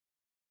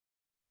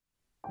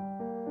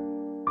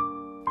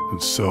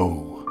And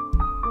so,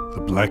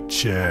 the black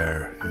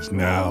chair is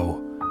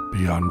now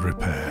beyond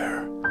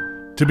repair.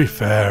 To be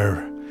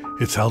fair,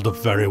 it's held up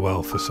very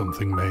well for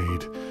something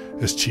made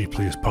as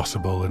cheaply as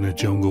possible in a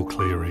jungle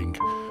clearing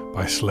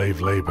by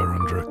slave labour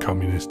under a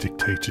communist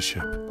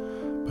dictatorship.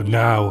 But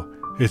now,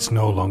 it's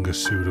no longer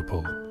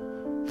suitable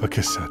for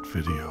cassette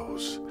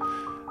videos.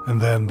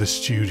 And then the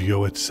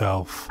studio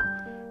itself.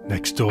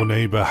 Next door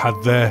neighbour had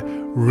their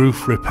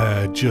roof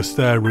repaired, just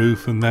their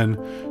roof, and then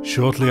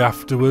shortly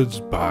afterwards,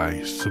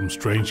 by some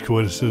strange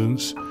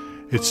coincidence,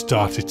 it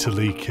started to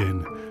leak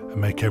in and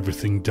make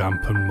everything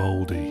damp and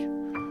mouldy.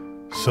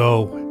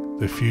 So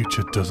the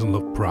future doesn't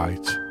look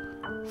bright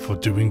for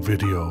doing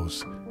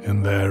videos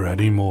in there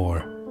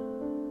anymore.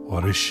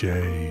 What a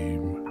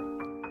shame.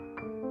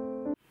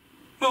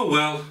 Oh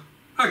well,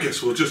 I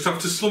guess we'll just have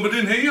to slum it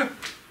in here.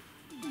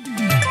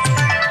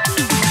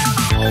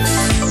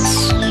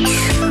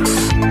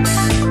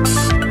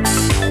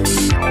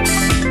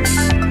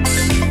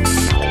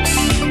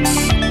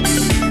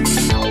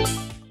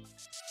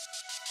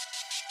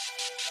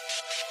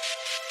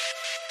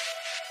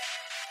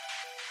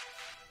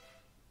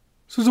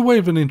 So as a way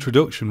of an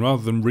introduction,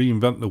 rather than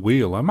reinvent the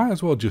wheel, I might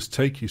as well just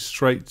take you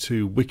straight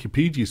to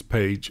Wikipedia's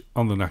page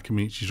on the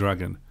Nakamichi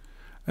Dragon.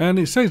 And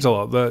it says a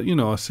lot that, you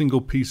know, a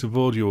single piece of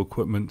audio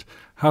equipment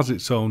has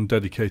its own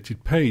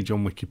dedicated page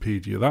on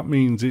Wikipedia. That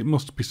means it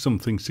must be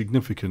something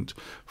significant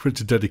for it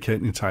to dedicate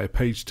an entire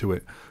page to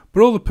it.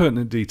 But all the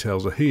pertinent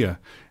details are here,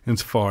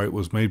 insofar it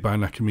was made by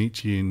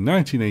Nakamichi in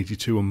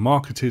 1982 and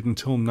marketed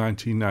until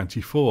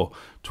 1994.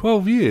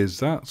 12 years,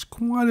 that's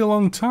quite a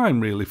long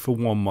time really for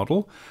one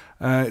model.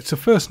 It's a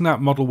first NAP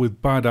model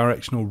with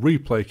bidirectional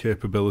replay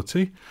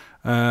capability.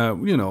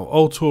 You know,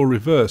 auto or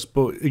reverse,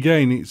 but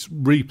again, it's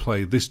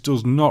replay. This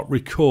does not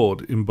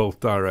record in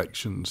both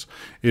directions.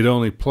 It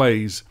only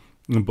plays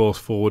in both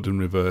forward and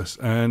reverse,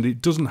 and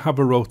it doesn't have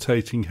a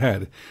rotating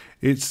head.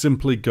 It's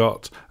simply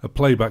got a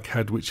playback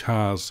head which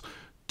has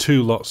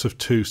two lots of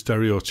 2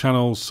 stereo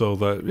channels, so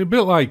that a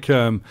bit like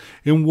in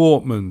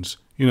Walkmans,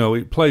 you know,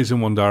 it plays in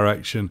one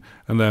direction,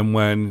 and then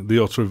when the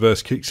auto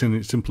reverse kicks in,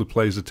 it simply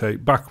plays the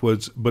tape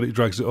backwards, but it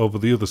drags it over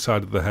the other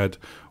side of the head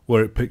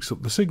where it picks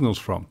up the signals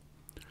from.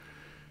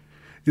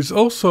 It's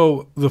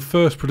also the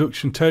first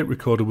production tape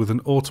recorder with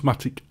an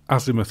automatic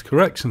azimuth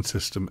correction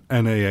system,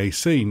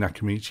 NAAC,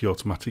 Nakamichi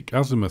Automatic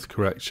Azimuth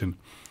Correction.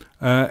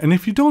 And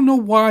if you don't know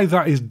why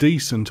that is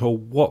decent or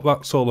what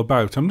that's all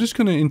about, I'm just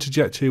going to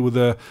interject here with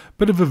a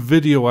bit of a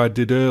video I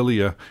did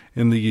earlier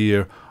in the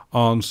year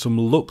on some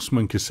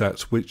Luxman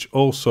cassettes, which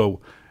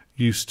also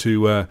used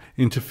to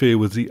interfere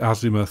with the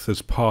azimuth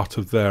as part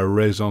of their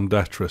raison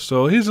d'etre.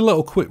 So here's a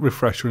little quick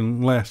refresher,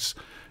 unless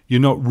you're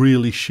not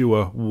really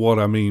sure what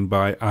I mean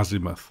by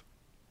azimuth.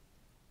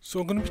 So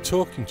I'm going to be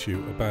talking to you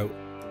about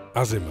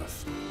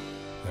azimuth.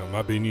 Now it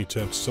might be a new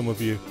term to some of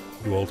you.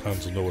 You old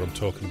hands will know what I'm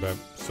talking about,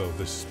 so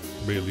this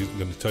really isn't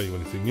going to tell you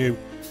anything new.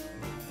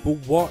 But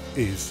what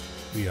is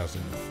the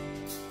azimuth?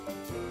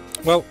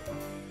 Well,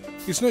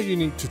 it's not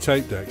unique to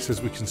tape decks.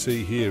 As we can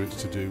see here, it's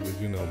to do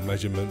with, you know,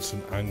 measurements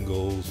and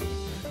angles and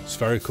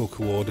spherical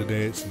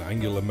coordinates and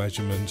angular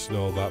measurements and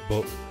all that,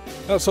 but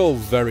that's all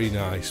very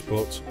nice,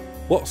 but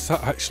what's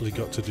that actually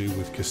got to do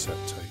with cassette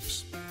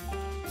tapes?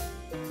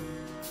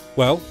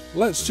 Well,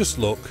 let's just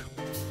look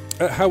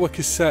at how a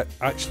cassette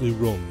actually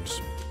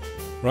runs,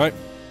 right?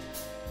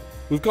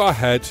 We've got a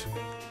head,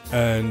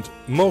 and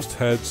most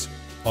heads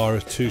are a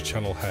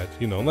 2-channel head,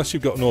 you know, unless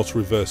you've got an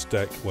auto-reverse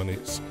deck when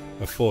it's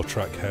a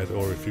 4-track head,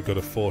 or if you've got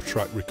a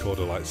 4-track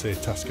recorder like, say, a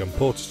Tascam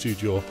Porta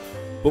Studio,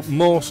 but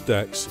most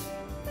decks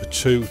are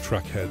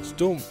 2-track heads.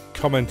 Don't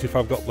comment if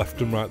I've got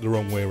left and right the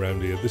wrong way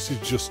around here. This is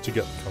just to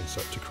get the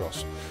concept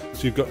across.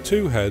 So you've got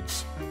 2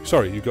 heads,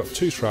 you've got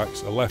 2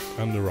 tracks, a left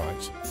and a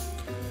right.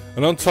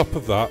 And on top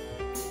of that,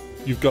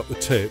 you've got the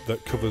tape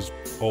that covers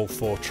all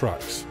 4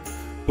 tracks.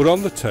 But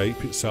on the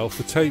tape itself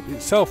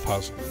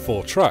has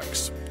 4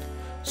 tracks.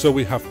 So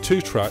we have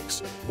 2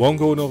 tracks, one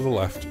going over the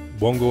left,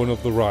 one going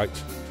over the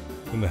right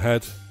in the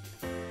head,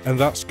 and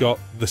that's got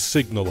the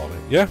signal on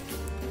it, yeah?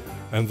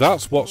 And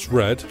that's what's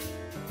read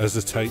as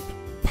the tape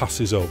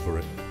passes over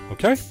it,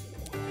 okay?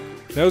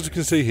 Now as you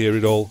can see here,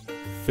 it all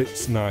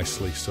fits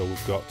nicely. So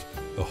we've got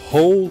the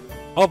whole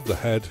of the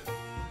head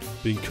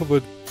being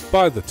covered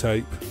by the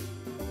tape,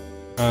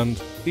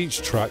 and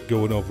each track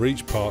going over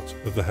each part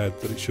of the head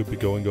that it should be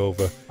going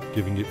over,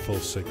 giving it full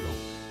signal.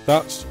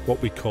 That's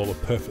what we call a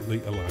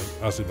perfectly aligned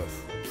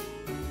azimuth.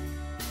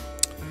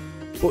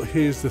 But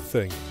here's the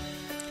thing.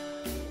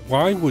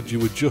 Why would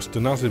you adjust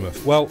an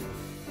azimuth? Well,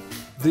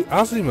 the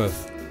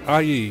azimuth,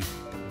 i.e.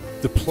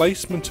 the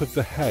placement of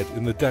the head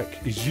in the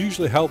deck, is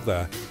usually held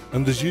there,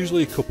 and there's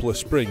usually a couple of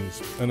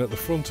springs, and at the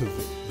front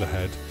of the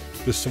head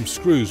there's some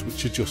screws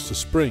which adjust the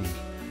spring.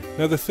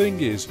 Now the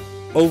thing is,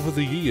 over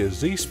the years,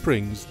 these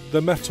springs,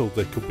 they're metal,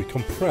 they could be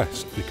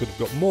compressed, they could have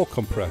got more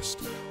compressed,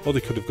 or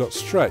they could have got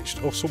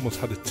stretched, or someone's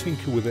had a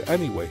tinker with it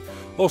anyway,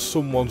 or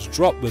someone's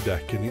dropped the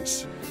deck and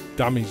it's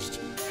damaged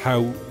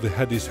how the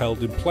head is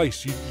held in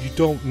place. You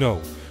don't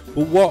know.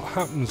 But what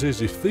happens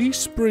is if these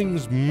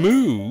springs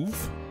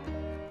move,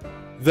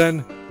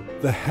 then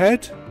the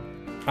head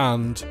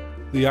and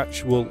the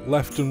actual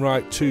left and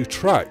right two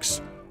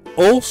tracks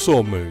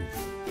also move.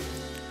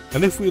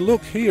 And if we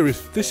look here,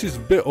 if this is a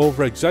bit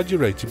over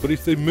exaggerated, but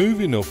if they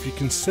move enough, you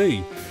can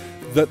see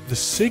that the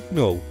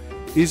signal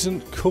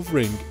isn't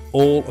covering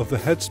all of the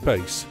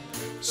headspace.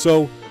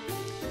 So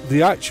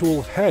the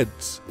actual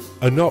heads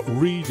are not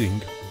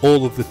reading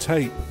all of the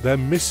tape. They're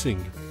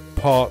missing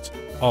part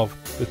of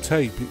the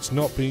tape. It's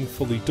not being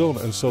fully done.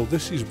 And so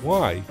this is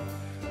why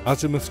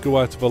azimuths go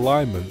out of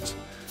alignment,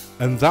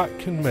 and that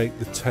can make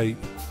the tape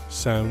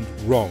sound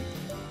wrong,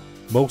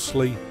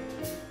 mostly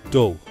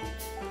dull.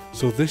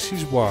 So this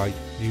is why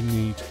you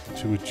need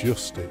to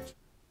adjust it.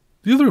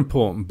 The other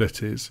important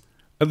bit is,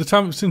 at the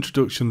time of its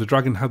introduction, the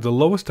Dragon had the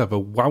lowest ever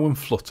wow and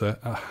flutter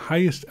at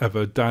highest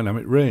ever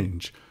dynamic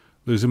range,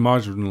 losing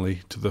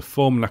marginally to the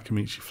former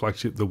Nakamichi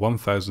flagship, the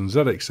 1000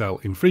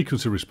 ZXL, in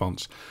frequency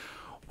response.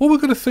 What we're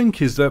going to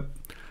think is that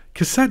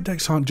cassette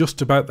decks aren't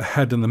just about the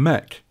head and the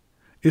mech.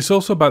 It's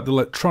also about the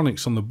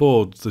electronics on the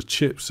boards, the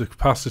chips, the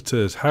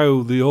capacitors,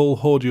 how the whole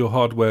audio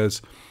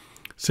hardware's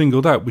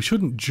singled out. We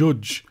shouldn't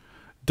judge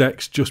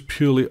decks just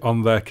purely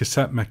on their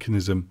cassette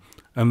mechanism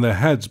and their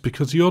heads,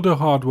 because the audio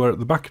hardware at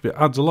the back of it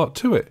adds a lot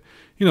to it.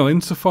 You know,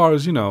 insofar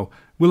as, you know,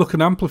 we look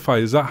at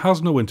amplifiers, that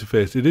has no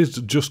interface. It is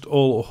just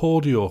all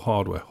audio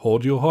hardware.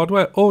 Audio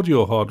hardware,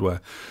 audio hardware.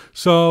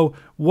 So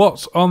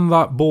what's on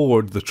that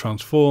board, the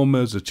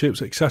transformers, the chips,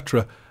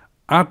 etc.,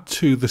 add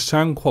to the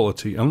sound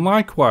quality. And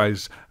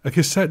likewise, a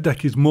cassette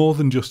deck is more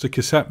than just a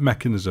cassette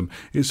mechanism.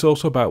 It's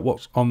also about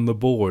what's on the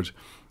board.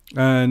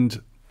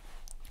 And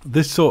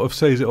this sort of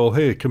says it all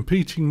here.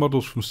 Competing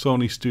models from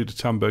Sony, Studer,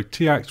 Tandberg,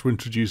 TX were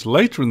introduced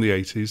later in the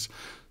 80s,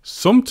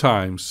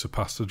 sometimes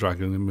surpassed the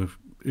Dragon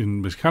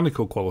in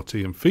mechanical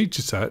quality and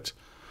feature set,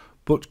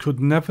 but could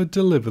never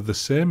deliver the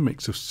same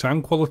mix of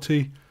sound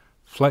quality,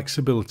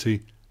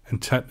 flexibility, and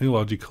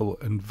technological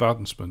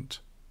advancement.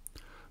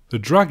 The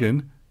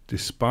Dragon,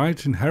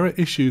 despite inherent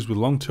issues with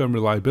long-term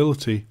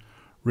reliability,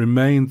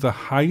 remained the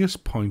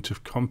highest point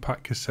of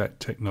compact cassette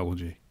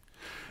technology.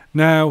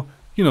 Now,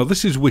 you know,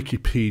 this is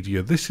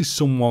Wikipedia, this is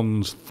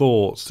someone's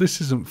thoughts, this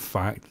isn't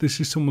fact,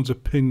 this is someone's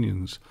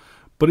opinions,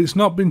 but it's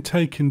not been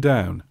taken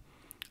down.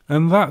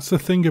 And that's the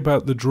thing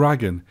about the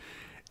Dragon.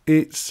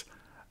 It's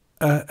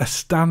a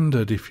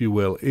standard, if you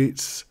will.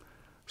 It's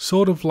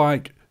sort of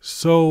like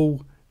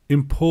so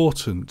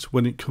important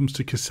when it comes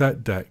to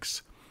cassette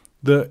decks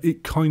that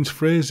it coins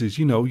phrases.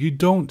 You know, you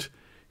don't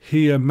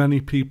hear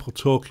many people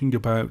talking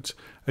about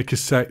a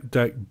cassette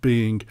deck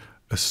being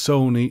a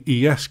Sony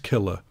ES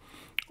killer,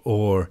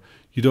 or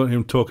you don't hear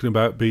them talking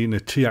about being a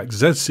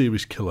TX-Z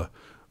series killer.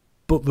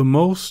 But the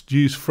most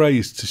used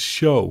phrase to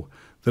show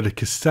that a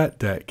cassette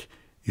deck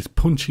is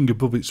punching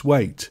above its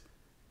weight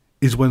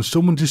is when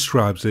someone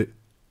describes it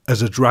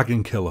as a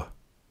Dragon killer.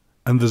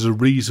 And there's a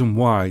reason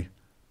why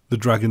the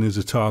Dragon is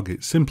a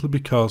target, simply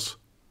because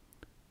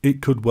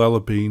it could well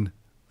have been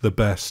the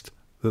best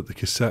that the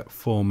cassette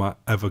format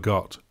ever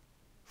got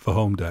for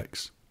home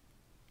decks.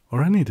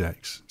 Or any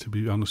decks, to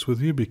be honest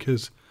with you,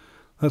 because,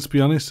 let's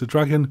be honest, the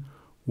Dragon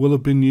will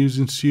have been used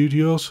in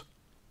studios.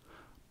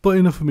 But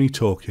enough of me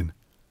talking.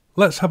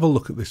 Let's have a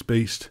look at this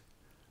beast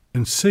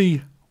and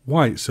see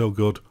why it's so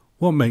good,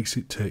 what makes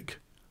it tick,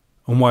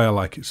 and why I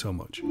like it so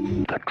much.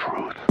 The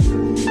truth.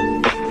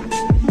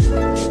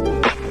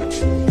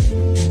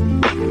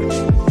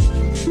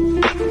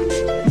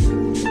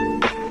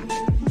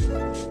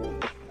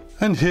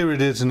 And here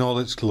it is in all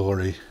its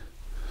glory,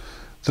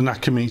 the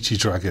Nakamichi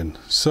Dragon.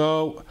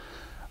 So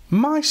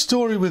my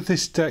story with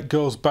this deck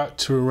goes back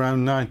to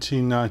around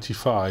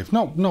 1995.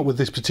 Not with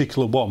this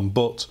particular one,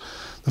 but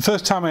the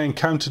first time I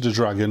encountered a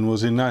Dragon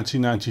was in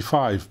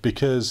 1995,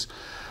 because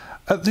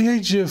at the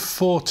age of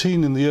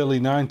 14 in the early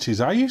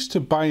 90s, I used to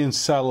buy and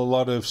sell a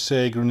lot of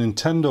Sega and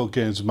Nintendo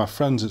games with my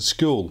friends at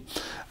school.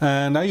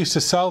 And I used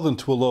to sell them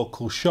to a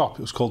local shop.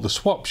 It was called the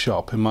Swap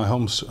Shop in my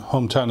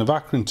hometown of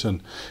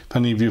Accrington, if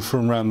any of you are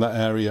from around that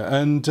area.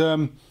 And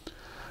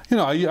you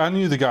know, I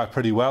knew the guy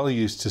pretty well. He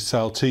used to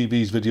sell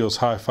TVs, videos,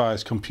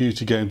 hi-fis,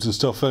 computer games and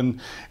stuff,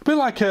 and a bit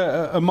like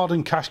a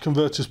modern cash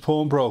converters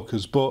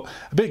pawnbrokers, but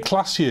a bit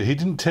classier. He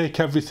didn't take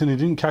everything, he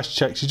didn't cash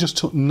checks, he just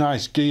took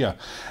nice gear.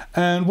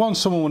 And one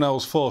summer when I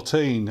was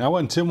 14, I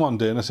went in one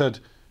day and I said,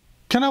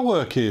 "Can I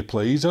work here,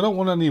 please? I don't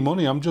want any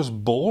money, I'm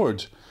just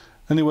bored."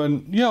 And he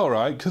went, "Yeah, all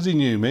right," because he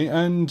knew me,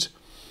 and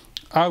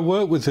I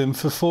worked with him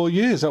for 4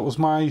 years. That was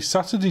my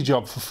Saturday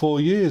job for 4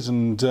 years,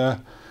 and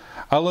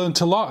I learned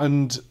a lot.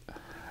 And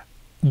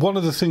one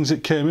of the things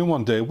that came in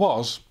one day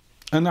was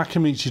a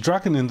Nakamichi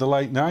Dragon in the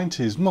late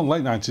 90s. Well,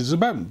 late 90s,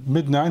 about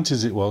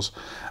mid-90s it was.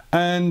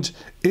 And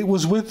it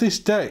was with this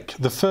deck,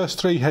 the first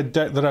three-head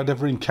deck that I'd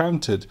ever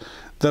encountered,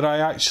 that I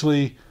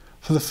actually,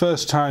 for the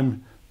first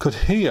time, could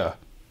hear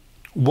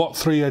what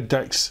three-head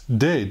decks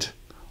did,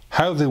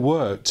 how they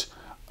worked,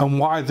 and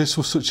why this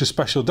was such a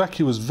special deck.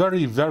 He was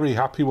very, very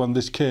happy when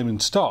this came in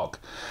stock.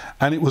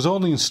 And it was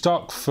only in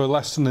stock for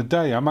less than a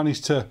day. I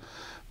managed to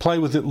play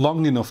with it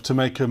long enough to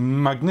make a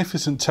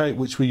magnificent tape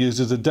which we used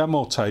as a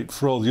demo tape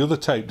for all the other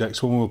tape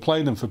decks when we were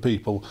playing them for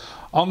people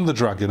on the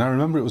Dragon. I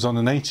remember it was on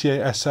an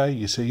 88 SA,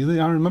 you see,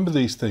 I remember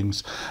these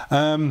things.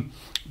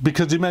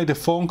 Because he made a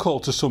phone call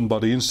to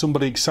somebody and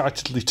somebody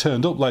excitedly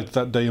turned up later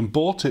that day and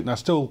bought it, and I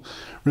still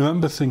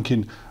remember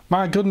thinking,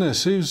 my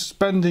goodness, who's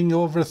spending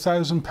over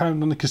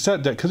 £1,000 on a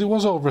cassette deck? Because it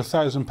was over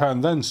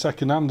 £1,000 then,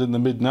 second hand in the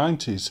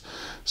mid-90s.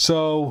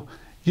 So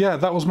yeah,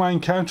 that was my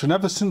encounter, and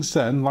ever since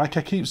then, like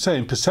I keep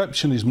saying,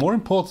 perception is more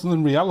important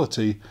than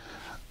reality.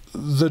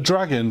 The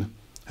Dragon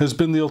has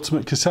been the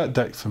ultimate cassette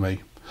deck for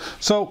me.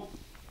 So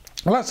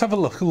let's have a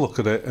look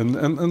at it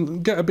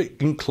and get a bit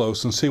in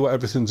close and see what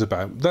everything's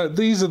about.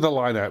 These are the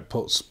line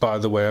outputs, by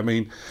the way. I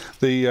mean,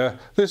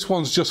 this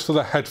one's just for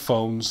the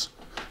headphones,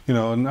 you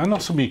know, and I know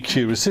some of you are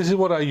curious. This is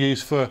what I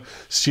use for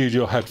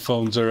studio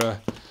headphones.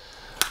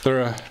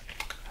 They're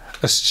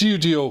a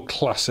studio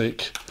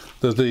classic.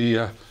 They're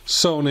the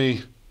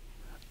Sony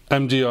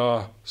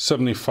MDR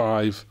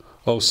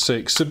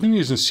 7506. They've been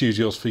used in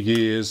studios for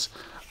years.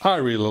 I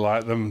really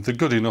like them. They're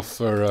good enough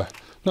for...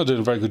 not doing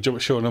a very good job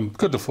at showing them,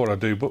 good enough for what I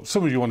do, but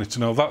some of you wanted to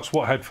know that's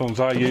what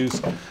headphones I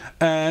use.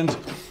 And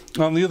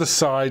on the other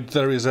side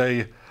there is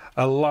a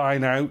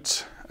line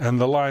out, and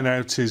the line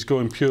out is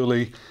going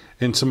purely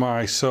into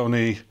my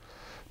Sony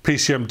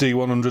PCM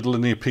D100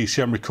 linear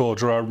PCM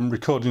recorder. I'm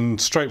recording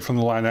straight from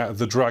the line out of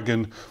the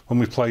Dragon when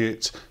we play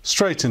it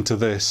straight into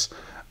this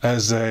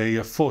as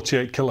a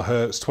 48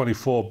 kilohertz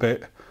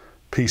 24-bit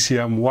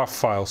PCM WAV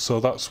file,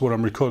 so that's what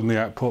I'm recording the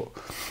output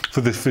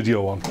for this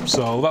video on.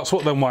 So that's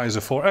what them wires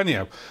are for.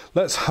 Anyhow,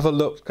 let's have a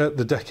look at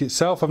the deck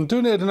itself. I'm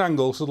doing it at an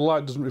angle so the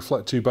light doesn't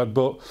reflect too bad,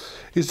 but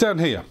it's down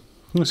here.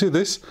 You can see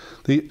this,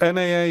 the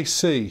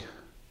NAAC,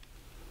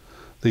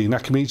 the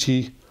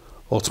Nakamichi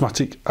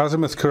Automatic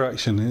Azimuth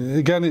Correction.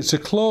 Again, it's a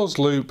closed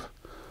loop,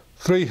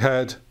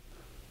 3-head,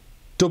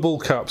 double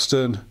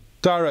capstan,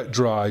 direct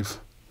drive.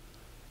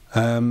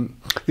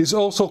 It's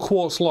also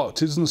quartz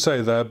locked. It doesn't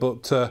say there,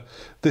 but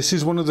this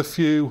is one of the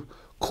few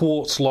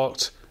quartz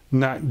locked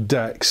NAC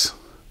decks.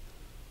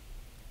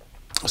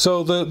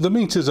 So the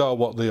meters are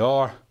what they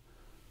are.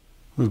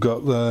 We've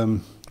got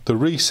the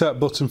reset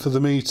button for the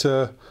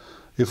meter.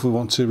 If we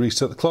want to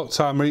reset the clock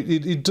timer,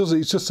 it does.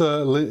 It's just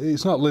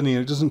it's not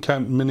linear. It doesn't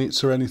count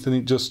minutes or anything.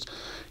 It just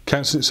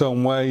counts its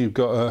own way. You've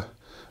got a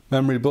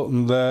memory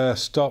button there,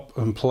 stop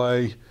and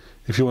play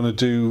if you want to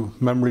do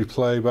memory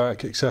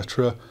playback,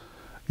 etc.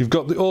 You've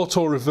got the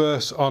auto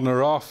reverse on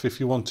or off if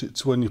you want it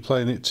to, when you're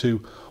playing it,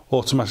 to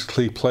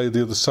automatically play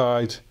the other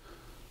side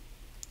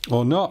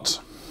or not.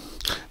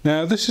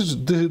 Now this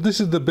is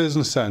the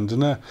business end,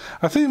 and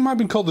I think it might have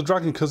been called the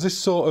Dragon because this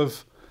sort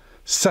of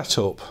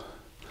setup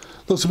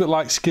looks a bit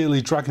like scaly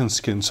dragon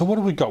skin. So what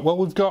have we got? Well,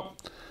 we've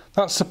got,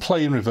 that's the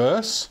play in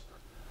reverse,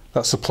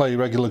 that's the play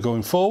regular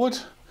going forward.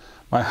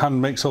 My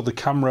hand makes all the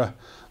camera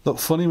look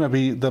funny,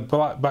 maybe the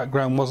black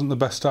background wasn't the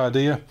best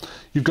idea.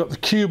 You've got the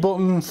cue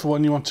button for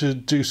when you want to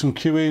do some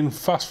cueing,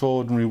 fast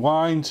forward and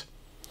rewind.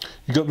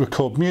 You've got the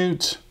record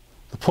mute,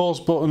 the pause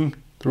button,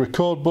 the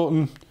record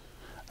button,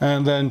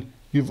 and then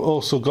you've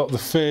also got the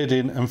fade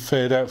in and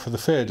fade out for the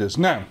faders.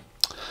 Now,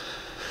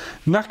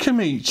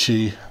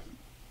 Nakamichi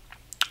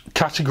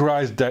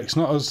categorised decks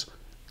not as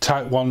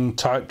type 1,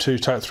 type 2,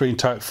 type 3 and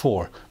type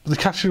 4, but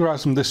they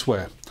categorise them this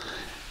way.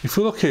 If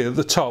we look here at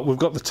the top, we've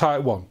got the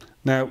type 1.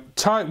 Now,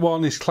 type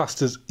 1 is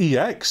classed as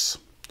EX,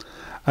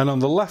 and on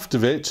the left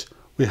of it,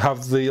 we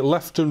have the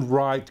left and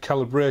right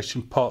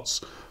calibration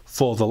pots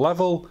for the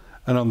level,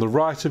 and on the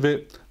right of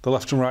it, the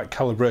left and right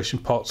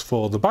calibration pots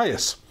for the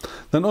bias.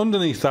 Then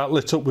underneath that,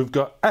 lit up, we've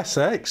got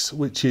SX,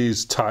 which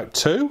is type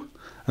 2,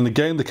 and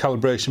again, the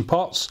calibration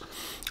pots.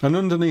 And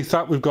underneath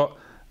that, we've got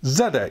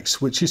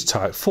ZX, which is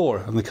type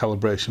 4, and the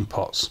calibration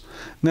pots.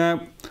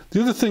 Now,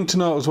 the other thing to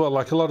note as well,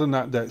 like a lot of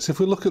NAC decks, if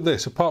we look at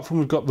this, apart from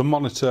we've got the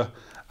monitor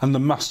and the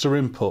master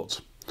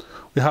input,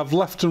 we have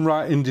left and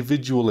right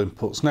individual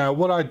inputs. Now,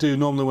 what I do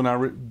normally when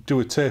I do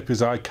a tape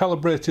is I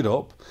calibrate it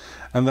up,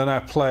 and then I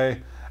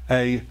play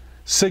a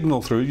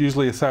signal through,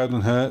 usually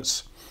 1000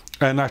 Hertz,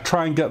 and I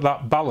try and get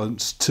that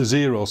balance to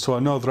 0, so I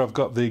know that I've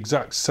got the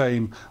exact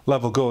same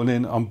level going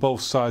in on both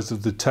sides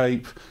of the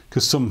tape,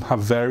 because some have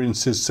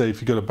variances, say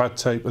if you've got a bad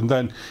tape, and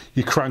then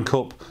you crank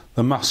up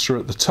the master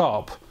at the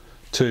top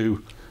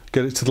to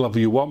get it to the level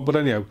you want. But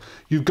anyhow,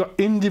 you've got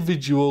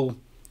individual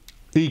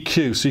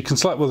EQ, so you can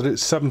select whether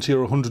it's 70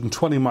 or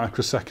 120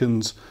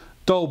 microseconds,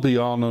 Dolby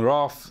on or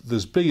off,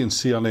 there's B and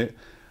C on it.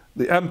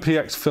 The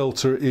MPX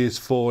filter is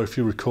for if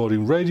you're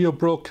recording radio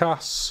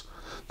broadcasts.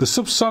 The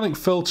subsonic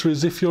filter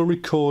is if you're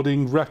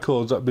recording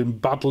records that have been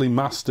badly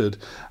mastered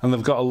and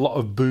they've got a lot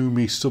of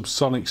boomy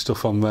subsonic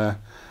stuff on there.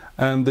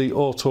 And the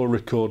auto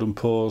record and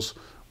pause,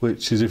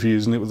 which is if you're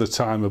using it with a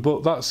timer.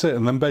 But that's it.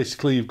 And then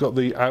basically you've got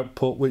the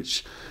output,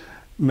 which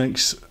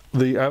makes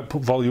the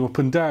output volume up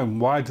and down.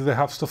 Why do they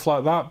have stuff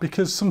like that?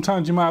 Because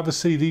sometimes you might have a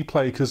CD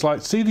player, because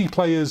like CD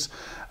players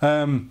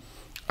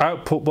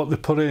output what they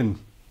put in.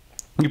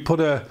 You put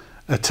a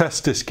a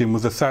test disc in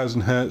with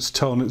 1000 Hz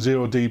tone at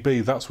 0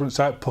 dB, that's what it's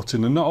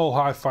outputting, and not all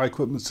hi-fi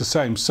equipment's the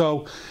same.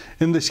 So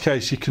in this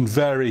case you can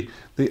vary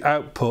the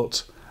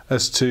output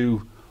as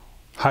to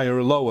higher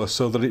or lower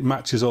so that it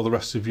matches all the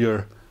rest of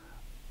your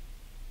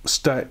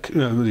stack,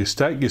 your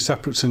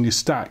separates and your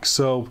stacks.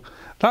 So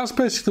that's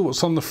basically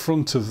what's on the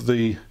front of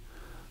the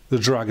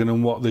Dragon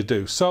and what they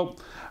do. So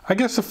I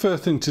guess the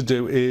first thing to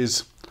do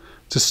is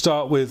to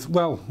start with,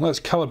 well, let's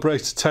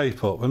calibrate a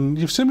tape up. And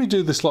you've seen me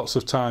do this lots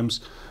of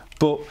times,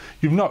 but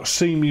you've not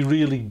seen me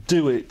really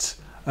do it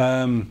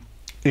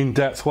in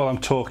depth while I'm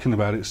talking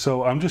about it.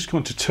 So I'm just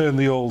going to turn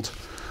the old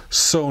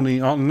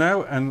Sony on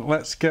now and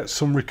let's get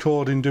some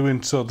recording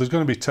doing. So there's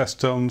going to be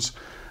test tones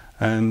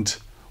and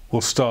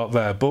we'll start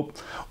there.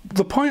 But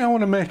the point I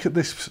want to make at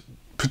this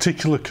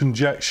particular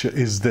conjecture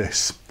is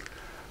this.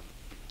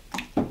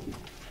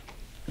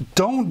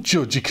 Don't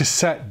judge a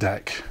cassette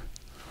deck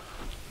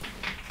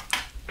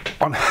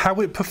on how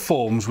it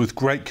performs with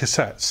great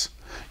cassettes.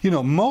 You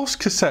know, most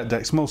cassette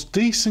decks, most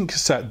decent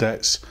cassette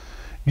decks,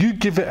 you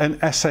give it an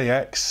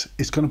SAX,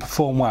 it's going to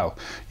perform well.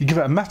 You give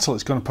it a metal,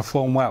 it's going to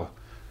perform well.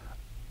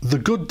 The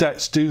good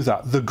decks do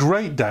that. The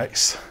great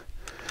decks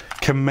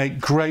can make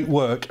great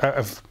work out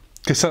of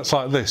cassettes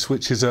like this,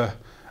 which is a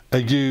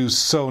used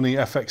Sony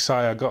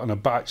FXI I got in a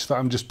batch that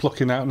I'm just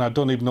plucking out and I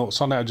don't even know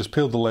what's on it. I just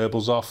peeled the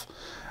labels off.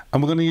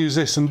 And we're going to use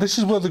this, and this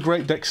is where the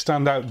great decks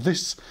stand out.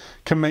 This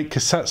can make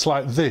cassettes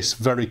like this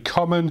very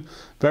common,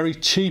 very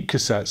cheap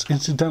cassettes.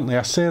 Incidentally,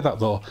 I say that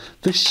though,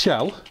 this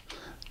shell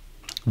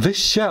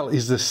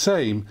is the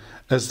same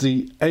as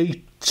the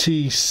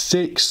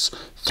 86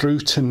 through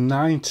to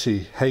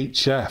 90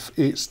 HF.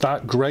 It's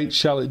that great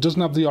shell. It doesn't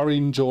have the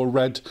orange or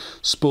red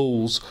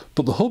spools,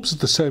 but the hubs are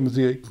the same as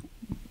the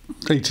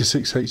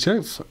 86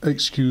 HF,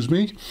 excuse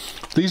me.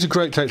 These are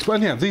great tapes, but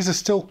yeah, these are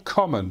still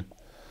common,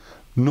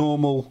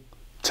 normal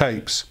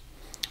tapes,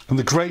 and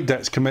the great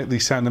decks can make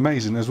these sound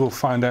amazing, as we'll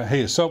find out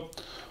here. So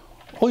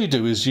all you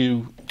do is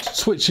you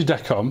switch your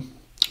deck on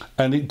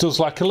and it does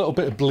like a little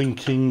bit of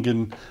blinking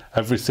and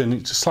everything.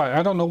 It's just like,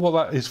 I don't know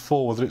what that is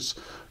for, whether it's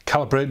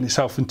calibrating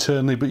itself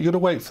internally, but you've got to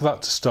wait for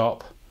that to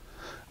stop.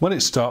 When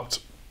it's stopped,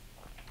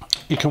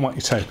 you can whack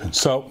your tape in.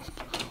 So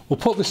we'll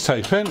put this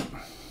tape in,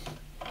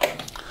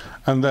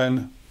 and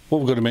then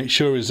what we're going to make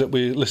sure is that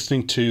we're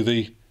listening to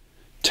the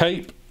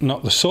tape,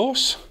 not the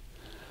source.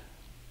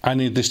 I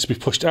need this to be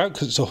pushed out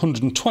because it's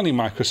 120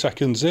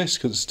 microseconds this,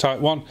 because it's type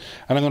 1,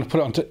 and I'm going to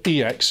put it onto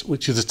EX,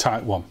 which is a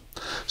type 1.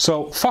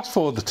 So fast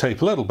forward the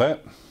tape a little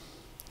bit,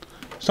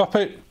 stop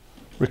it,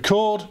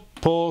 record,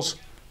 pause,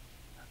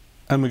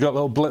 and we got a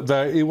little blip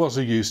there. It was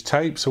a used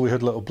tape, so we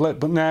had a little blip,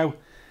 but now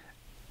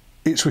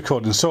it's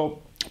recording.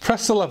 So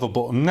press the level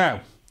button.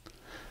 Now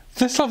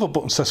this level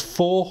button says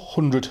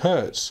 400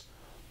 Hertz,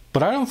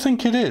 but I don't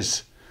think it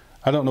is.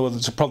 I don't know whether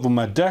it's a problem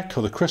with my deck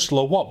or the crystal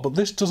or what, but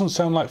this doesn't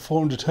sound like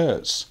 400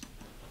 Hertz.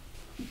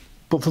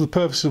 But for the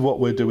purpose of what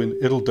we're doing,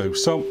 it'll do.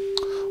 So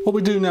what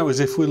we do now is,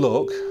 if we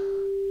look,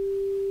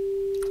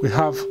 we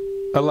have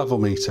a level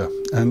meter,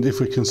 and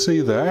if we can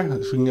see there,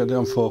 if we can get it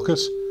on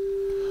focus,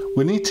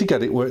 we need to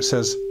get it where it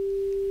says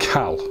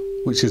Cal,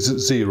 which is at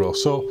 0.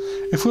 So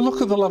if we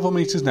look at the level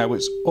meters now,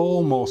 it's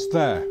almost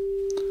there.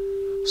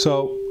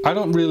 So I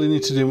don't really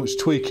need to do much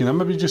tweaking. I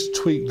maybe just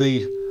tweak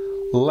the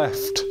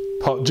left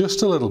part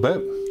just a little bit,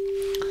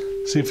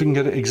 see if we can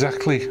get it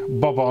exactly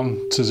bob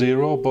on to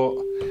 0, but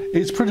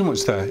it's pretty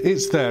much there.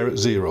 It's there at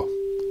 0.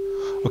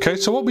 Okay,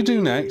 so what we do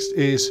next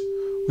is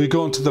we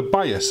go into the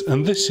bias,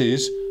 and this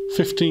is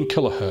 15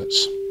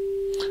 kilohertz.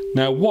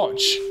 Now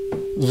watch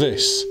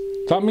this.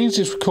 That means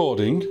it's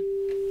recording,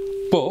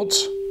 but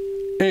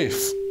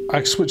if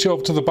I switch it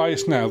over to the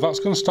bias now, that's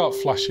going to start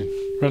flashing.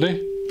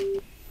 Ready?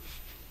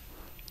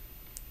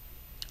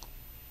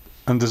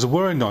 And there's a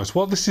whirring noise.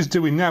 What this is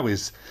doing now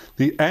is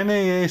the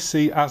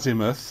NAAC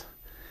Azimuth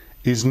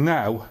is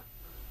now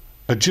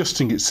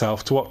adjusting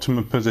itself to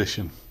optimum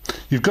position.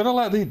 You've got to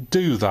let it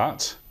do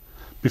that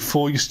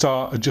before you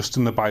start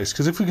adjusting the bias,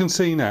 because if we can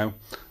see now,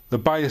 the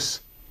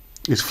bias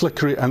is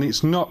flickering and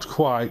it's not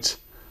quite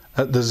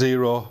at the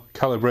 0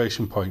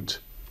 calibration point.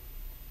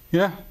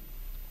 Yeah?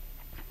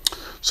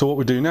 So what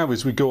we do now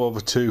is we go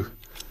over to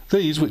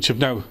these, which have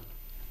now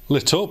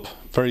lit up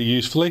very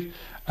usefully,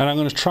 and I'm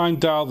going to try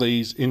and dial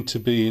these into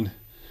being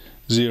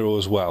 0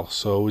 as well.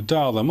 So we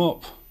dial them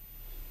up.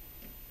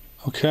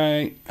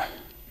 Okay.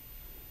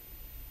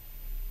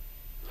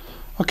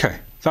 Okay,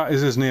 that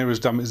is as near as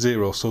damn it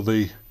 0. So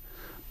the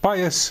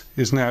bias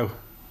is now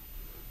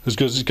as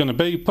good as it's going to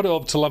be. Put it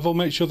over to level,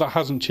 make sure that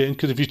hasn't changed,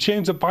 because if you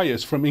change the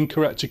bias from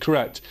incorrect to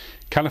correct,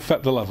 it can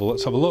affect the level.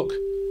 Let's have a look.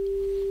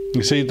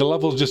 You see the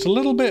level's just a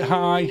little bit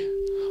high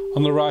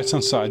on the right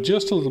hand side,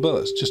 just a little bit.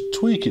 Let's just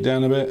tweak it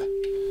down a bit.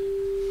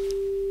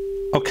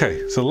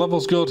 Okay, so the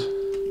level's good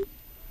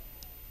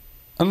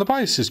and the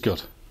bias is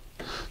good.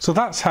 So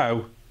that's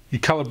how you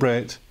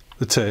calibrate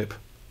the tape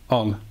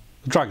on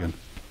the Dragon.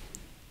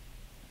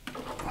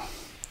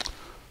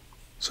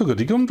 So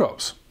goody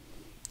gumdrops.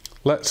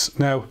 Let's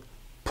now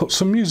put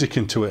some music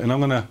into it, and I'm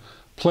going to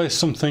play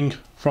something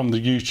from the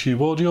YouTube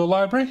audio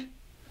library.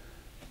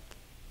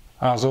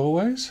 as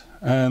always.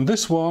 And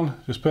this one,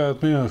 just bear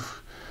with me, they're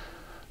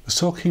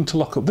so keen to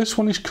lock up. This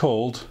one is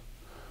called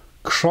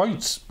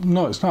Kreutz.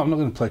 No, it's not. I'm not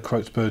going to play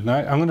Kreutzberg now.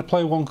 I'm going to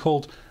play one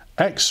called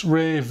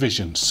X-Ray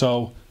Vision.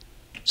 So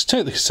let's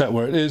take the cassette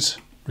where it is,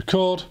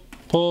 record,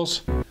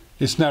 pause.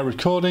 It's now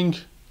recording.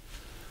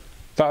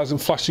 That isn't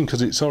flashing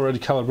because it's already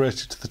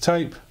calibrated to the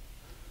tape.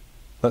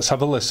 Let's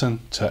have a listen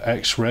to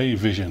X-Ray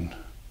Vision.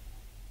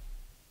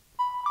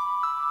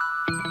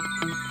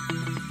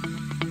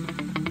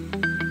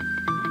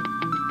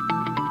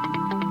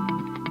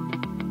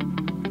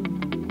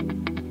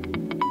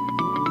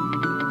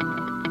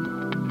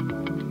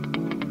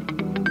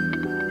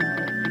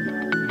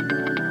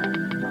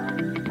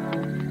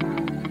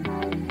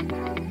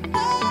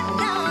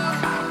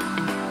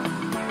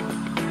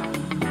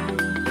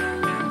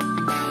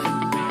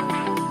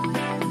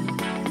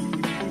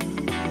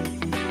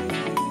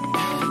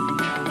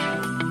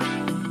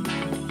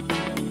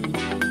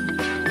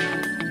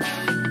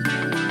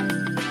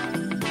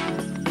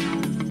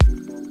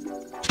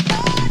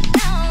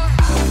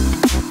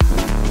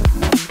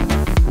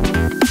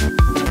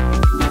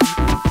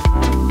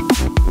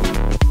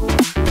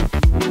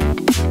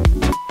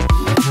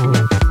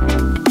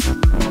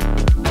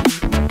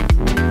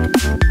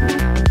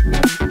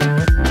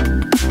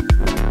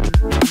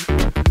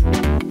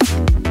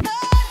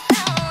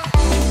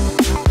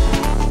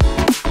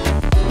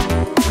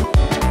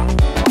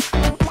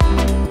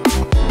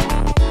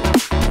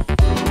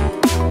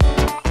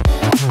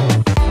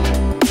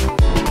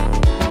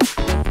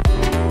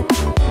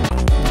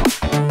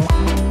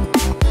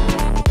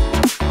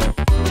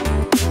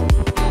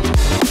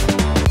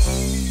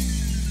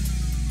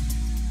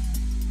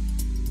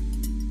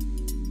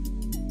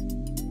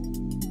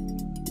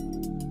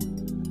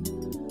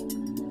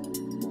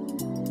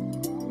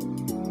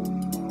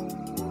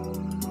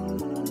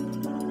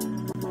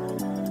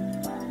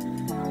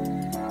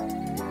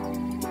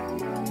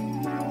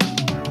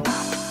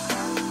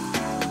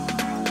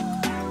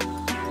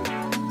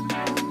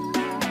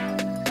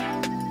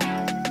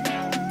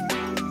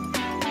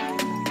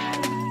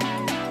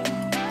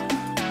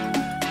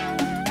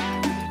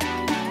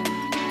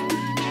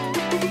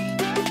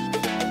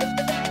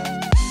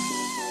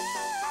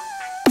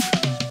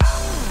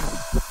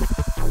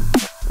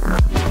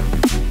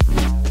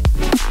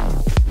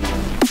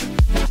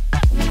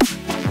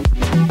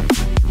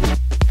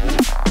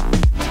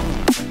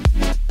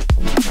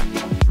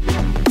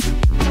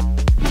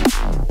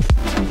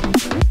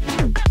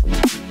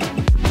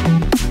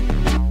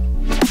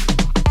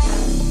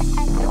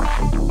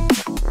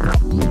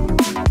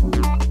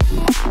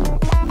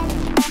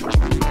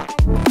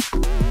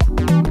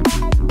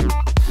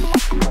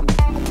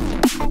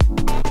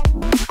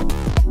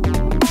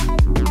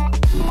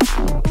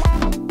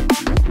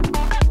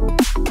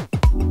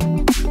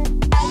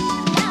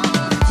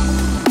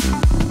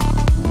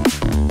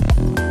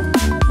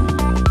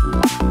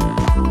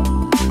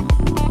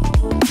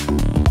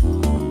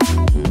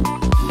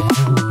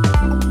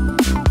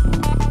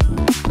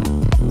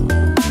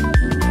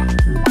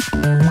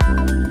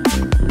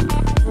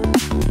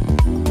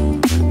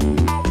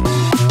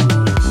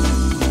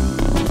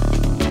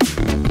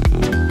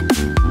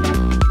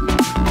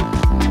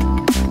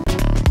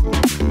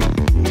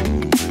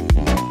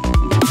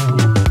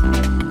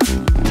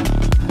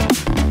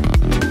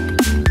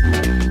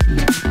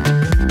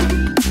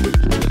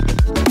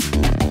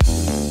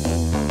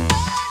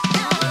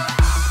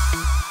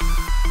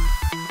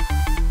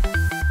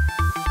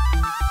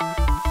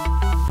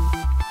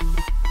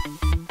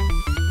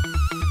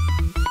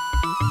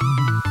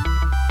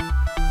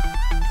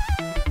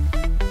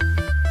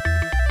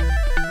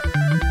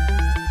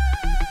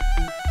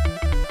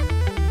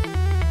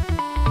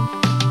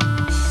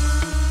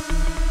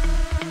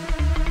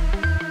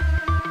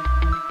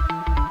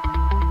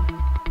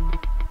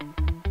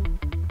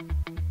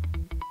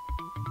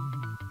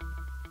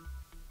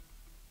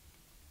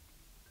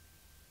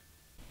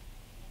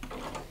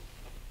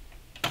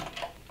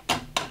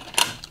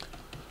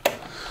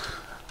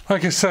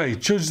 Like I say,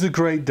 judge the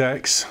great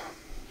decks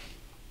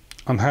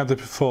on how they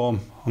perform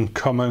on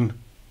common,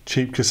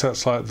 cheap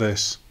cassettes like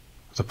this,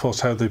 as opposed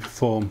to how they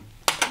perform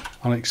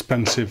on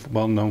expensive,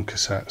 well-known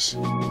cassettes.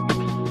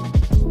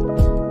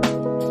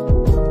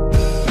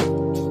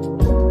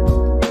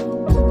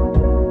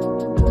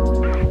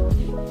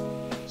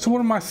 So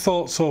what are my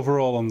thoughts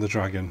overall on the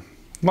Dragon?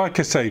 Like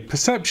I say,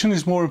 perception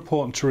is more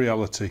important to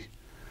reality.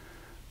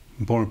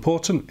 More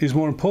important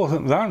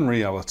than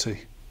reality.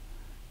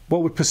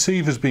 What we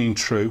perceive as being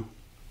true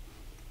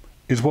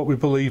is what we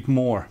believe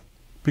more,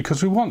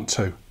 because we want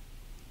to.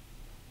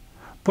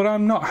 But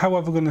I'm not,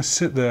 however, going to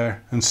sit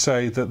there and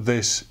say that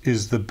this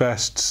is the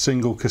best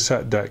single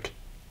cassette deck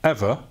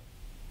ever,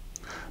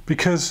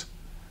 because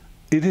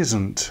it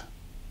isn't.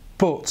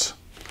 But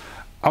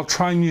I'll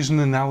try and use an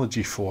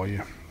analogy for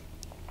you.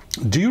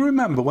 Do you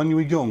remember when you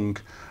were young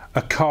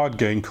a card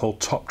game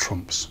called Top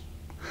Trumps?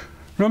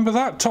 Remember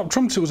that? Top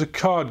Trumps, it was a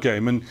card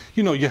game, and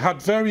you know, you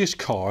had various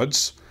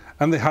cards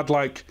and they had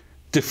like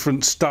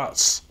different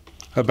stats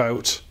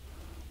about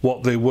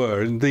what they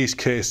were. In these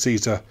cases,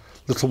 these are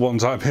little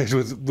ones I made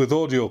with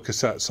audio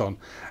cassettes on.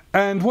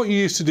 And what you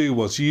used to do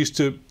was you used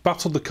to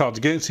battle the cards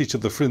against each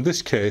other. For in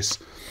this case,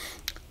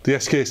 the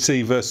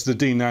SKC versus the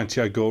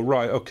D90, I go,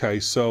 right, okay,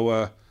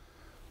 so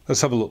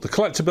let's have a look. The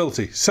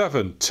collectability,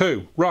 7,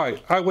 2,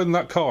 right, I win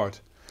that card.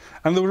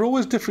 And there were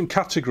always different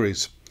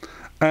categories.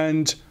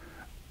 And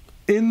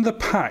in the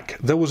pack,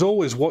 there was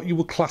always what you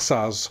would class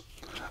as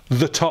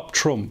the top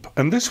trump.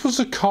 And this was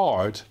a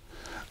card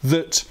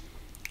that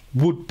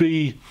would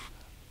be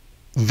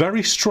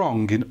very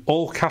strong in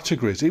all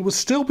categories. It would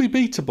still be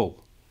beatable.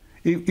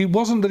 It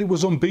wasn't that it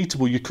was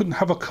unbeatable. You couldn't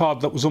have a card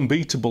that was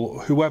unbeatable.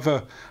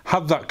 Whoever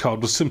had that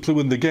card would simply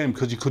win the game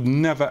because you could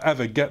never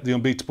ever get the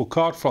unbeatable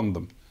card from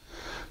them.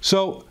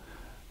 So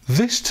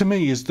this to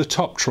me is the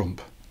top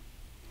trump.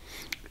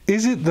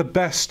 Is it the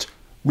best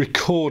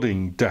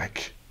recording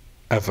deck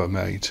ever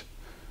made?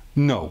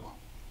 No.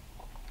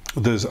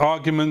 There's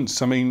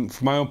arguments, I mean,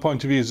 from my own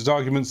point of view, there's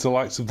arguments the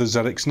likes of the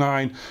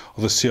ZX9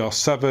 or the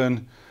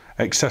CR7,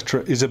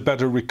 etc. is a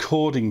better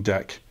recording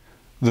deck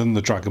than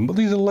the Dragon. But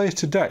these are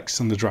later decks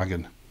than the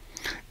Dragon.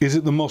 Is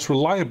it the most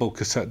reliable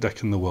cassette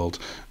deck in the world?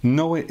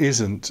 No, it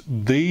isn't.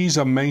 These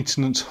are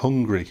maintenance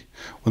hungry.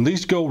 When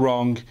these go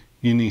wrong,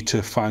 you need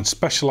to find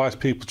specialised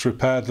people to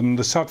repair them. And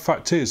the sad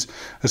fact is,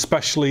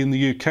 especially in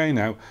the UK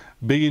now,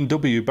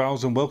 B&W,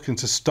 Bowers and Wilkins,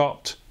 has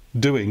stopped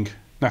doing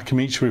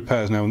Nakamichi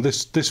repairs now, and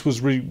this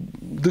was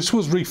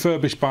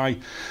refurbished by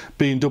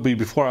B&W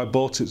before I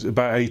bought it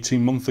about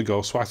 18 months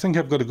ago, so I think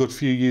I've got a good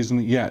few years in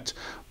it yet.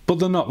 But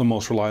they're not the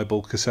most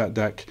reliable cassette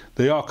deck.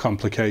 They are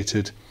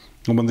complicated,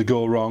 and when they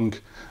go wrong,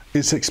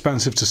 it's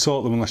expensive to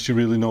sort them unless you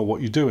really know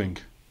what you're doing.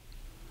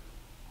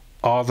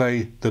 Are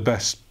they the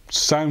best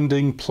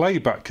sounding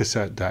playback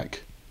cassette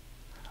deck?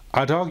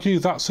 I'd argue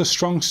that's a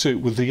strong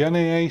suit. With the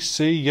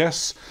NAAC,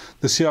 yes,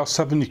 the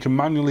CR7 you can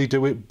manually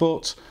do it,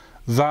 but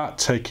that,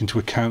 take into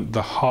account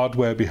the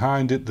hardware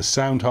behind it, the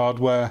sound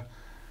hardware,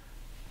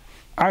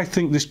 I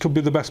think this could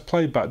be the best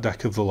playback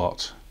deck of the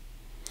lot.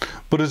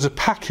 But as a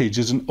package,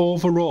 as an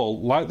overall,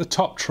 like the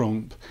top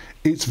trump,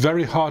 it's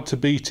very hard to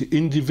beat.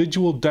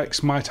 Individual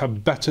decks might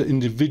have better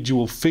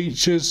individual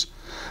features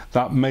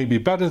that may be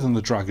better than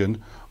the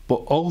Dragon,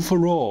 but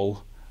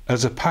overall,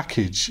 as a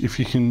package, if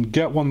you can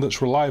get one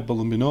that's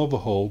reliable and been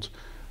overhauled,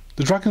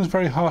 the Dragon's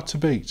very hard to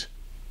beat.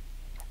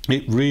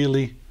 It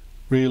really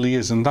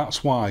is, and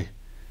that's why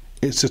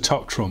it's a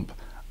top trump.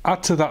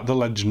 Add to that the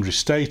legendary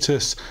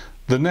status,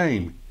 the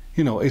name,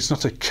 you know, it's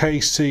not a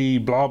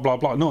KC blah blah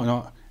blah,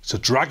 no, it's a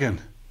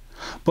Dragon.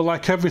 But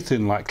like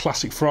everything, like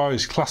classic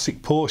Ferraris,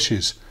 classic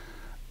Porsches,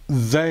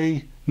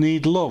 they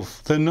need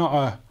love. They're not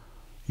a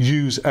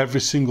use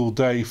every single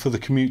day for the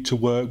commute to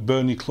work,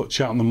 burn your clutch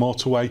out on the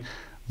motorway.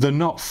 They're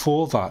not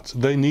for that.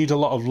 They need a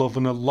lot of love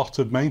and a lot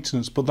of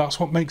maintenance, but that's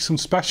what makes them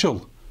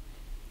special.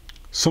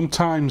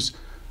 Sometimes,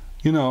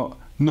 you know,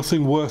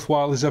 nothing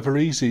worthwhile is ever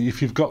easy.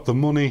 If you've got the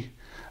money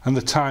and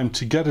the time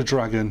to get a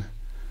Dragon,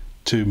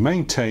 to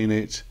maintain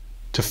it,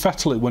 to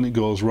fettle it when it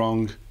goes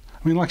wrong.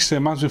 I mean, like I say,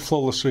 mine's been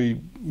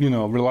flawlessly, you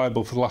know,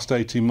 reliable for the last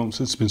 18 months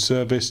since it's been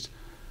serviced.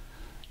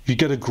 You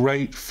get a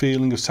great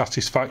feeling of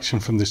satisfaction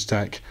from this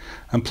deck.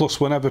 And plus,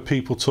 whenever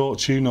people talk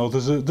to you, you know,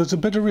 there's a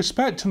bit of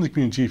respect in the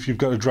community if you've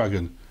got a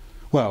Dragon.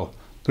 Well,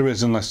 there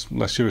is unless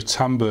you're a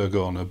Tamberg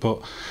owner.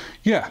 But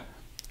yeah,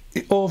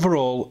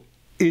 overall,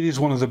 it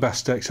is one of the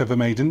best decks ever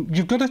made, and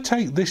you've got to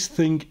take this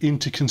thing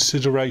into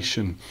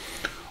consideration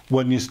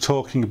when you're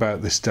talking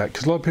about this deck,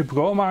 because a lot of people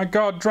go, oh my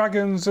god,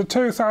 Dragons are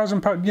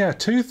 £2,000. Yeah,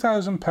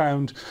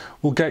 £2,000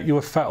 will get you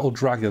a Fettle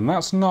Dragon.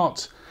 That's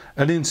not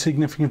an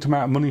insignificant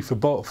amount of money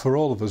for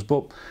all of us,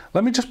 but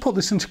let me just put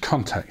this into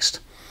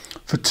context.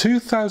 For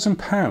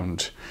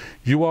 £2,000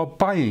 you are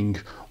buying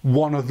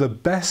one of the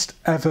best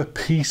ever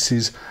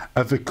pieces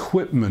of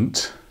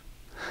equipment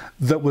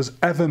that was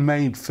ever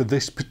made for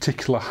this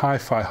particular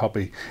hi-fi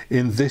hobby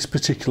in this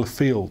particular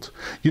field.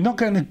 You're not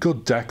getting a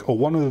good deck or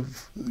one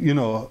of, you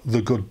know,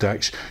 the good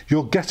decks.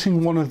 You're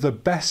getting one of the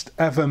best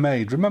ever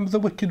made. Remember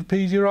the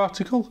Wikipedia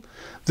article?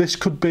 This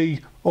could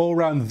be all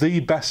around the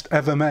best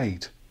ever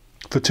made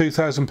for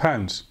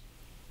 £2,000.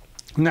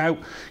 Now,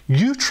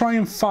 you try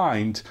and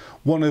find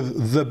one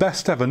of the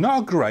best ever,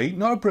 not a great,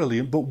 not a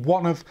brilliant, but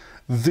one of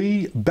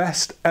the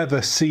best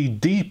ever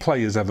CD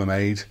players ever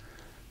made.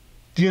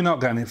 You're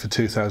not getting it for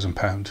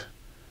 £2,000.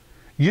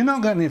 You're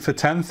not getting it for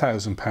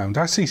 £10,000.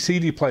 I see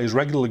CD players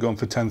regularly going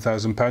for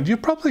 £10,000. You're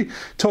probably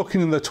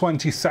talking in the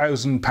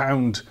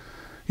 £20,000,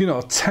 you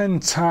know, 10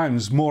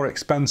 times more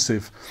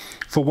expensive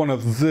for one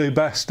of the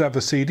best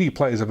ever CD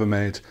players ever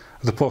made,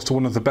 as opposed to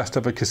one of the best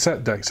ever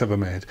cassette decks ever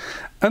made.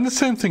 And the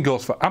same thing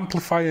goes for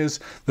amplifiers,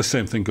 the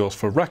same thing goes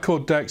for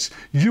record decks.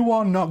 You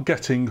are not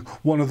getting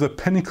one of the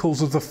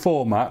pinnacles of the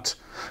format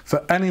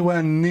for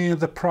anywhere near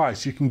the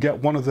price you can get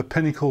one of the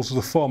pinnacles of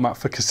the format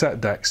for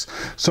cassette decks.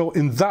 So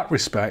in that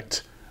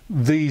respect,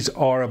 these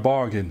are a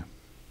bargain.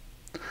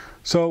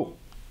 So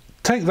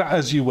take that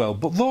as you will,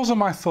 but those are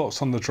my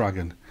thoughts on the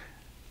Dragon.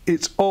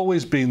 It's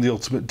always been the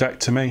ultimate deck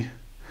to me.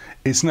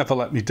 It's never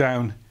let me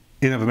down.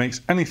 It never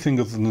makes anything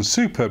other than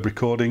superb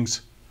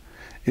recordings.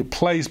 It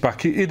plays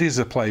back, it is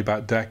a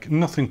playback deck.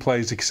 Nothing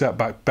plays except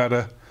back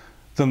better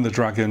than the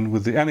Dragon.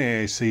 With the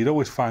NAAC, it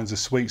always finds a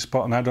sweet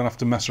spot and I don't have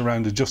to mess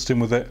around adjusting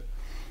with it.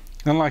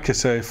 And like I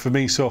say, for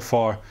me so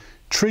far,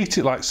 treat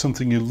it like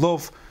something you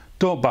love,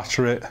 don't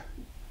batter it,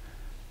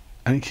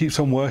 and it keeps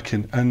on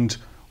working. And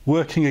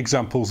working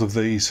examples of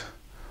these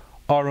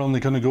are only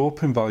going to go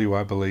up in value,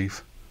 I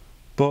believe.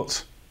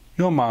 But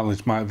your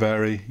mileage might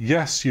vary.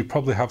 Yes, you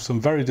probably have some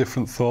very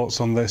different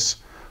thoughts on this,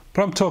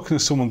 but I'm talking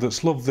to someone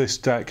that's loved this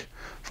deck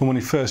from when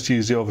he first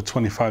used it over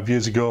 25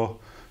 years ago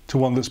to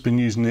one that's been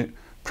using it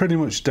pretty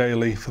much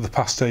daily for the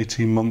past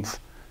 18 months,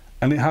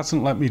 and it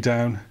hasn't let me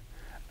down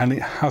and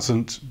it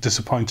hasn't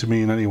disappointed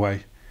me in any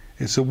way.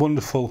 It's a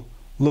wonderful,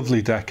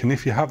 lovely deck, and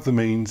if you have the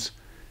means,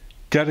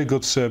 get a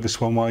good service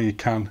one while you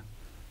can,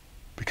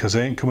 because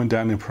they ain't coming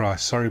down in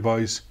price. Sorry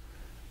boys,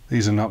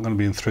 these are not going to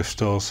be in thrift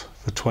stores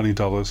for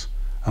 $20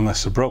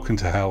 unless they're broken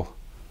to hell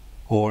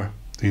or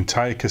the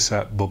entire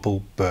cassette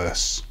bubble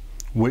bursts,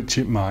 which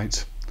it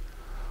might.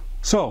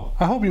 So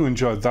I hope you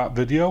enjoyed that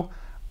video.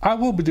 I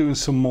will be doing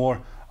some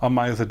more on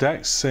my other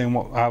decks, saying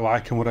what I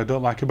like and what I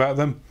don't like about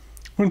them.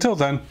 But until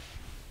then,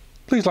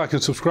 please like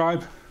and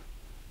subscribe.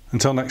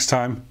 Until next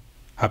time,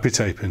 happy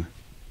taping.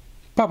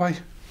 Bye bye.